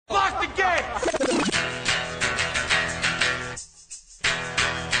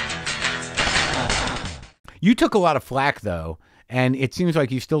You took a lot of flack, though, and it seems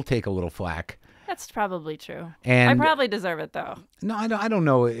like you still take a little flack. That's probably true. And I probably deserve it, though. No, I don't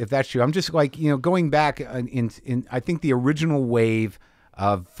know if that's true. I'm just like, going back in I think the original wave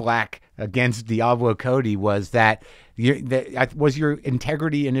of flack against Diablo Cody was that was your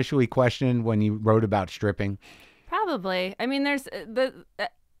integrity initially questioned when you wrote about stripping? Probably. I mean, this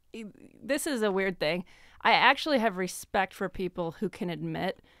is a weird thing. I actually have respect for people who can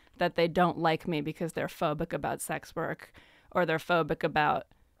admit that they don't like me because they're phobic about sex work or they're phobic about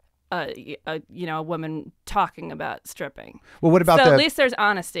a woman talking about stripping. Well, what about at least there's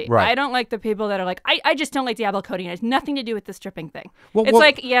honesty. Right. I don't like the people that are like, I just don't like Diablo Cody. It has nothing to do with the stripping thing.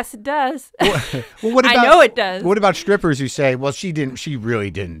 Like, yes, it does. What about, I know it does. What about strippers who say, well, she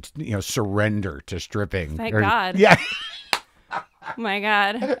really didn't, surrender to stripping? Thank God. Yeah. Oh my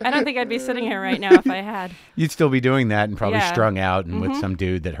God. I don't think I'd be sitting here right now if I had. You'd still be doing that and probably Yeah. strung out and with some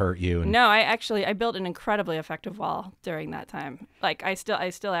dude that hurt you. And... No, I built an incredibly effective wall during that time. Like I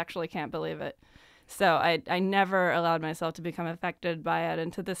still actually can't believe it. So I never allowed myself to become affected by it,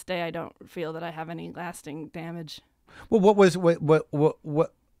 and to this day I don't feel that I have any lasting damage. Well,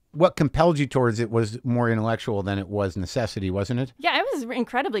 what compelled you towards it was more intellectual than it was necessity, wasn't it? Yeah, I was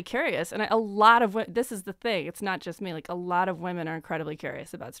incredibly curious, and this is the thing. It's not just me. Like a lot of women are incredibly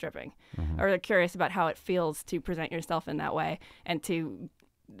curious about stripping, or they're curious about how it feels to present yourself in that way and to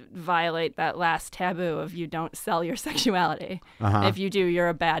violate that last taboo of you don't sell your sexuality. If you do, you're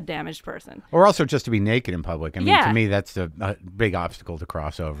a bad, damaged person. Or also just to be naked in public. I mean, Yeah. to me, that's a big obstacle to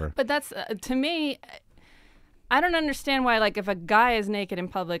cross over. But that's to me. I don't understand why, like, if a guy is naked in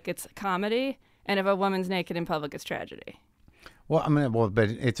public, it's comedy, and if a woman's naked in public, it's tragedy. Well, but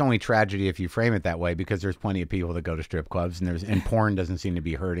it's only tragedy if you frame it that way, because there's plenty of people that go to strip clubs, and porn doesn't seem to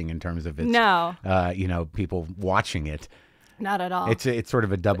be hurting in terms of its, people watching it. Not at all. It's sort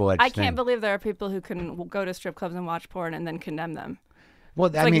of a double-edged thing. I can't believe there are people who can go to strip clubs and watch porn and then condemn them. Well,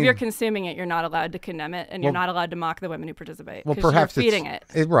 it's if you're consuming it, you're not allowed to condemn it, and you're not allowed to mock the women who participate. Well, perhaps you're feeding it.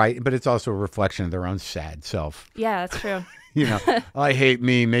 Right, but it's also a reflection of their own sad self. Yeah, that's true. I hate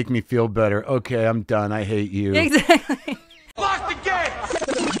me, make me feel better. Okay, I'm done. I hate you. Exactly.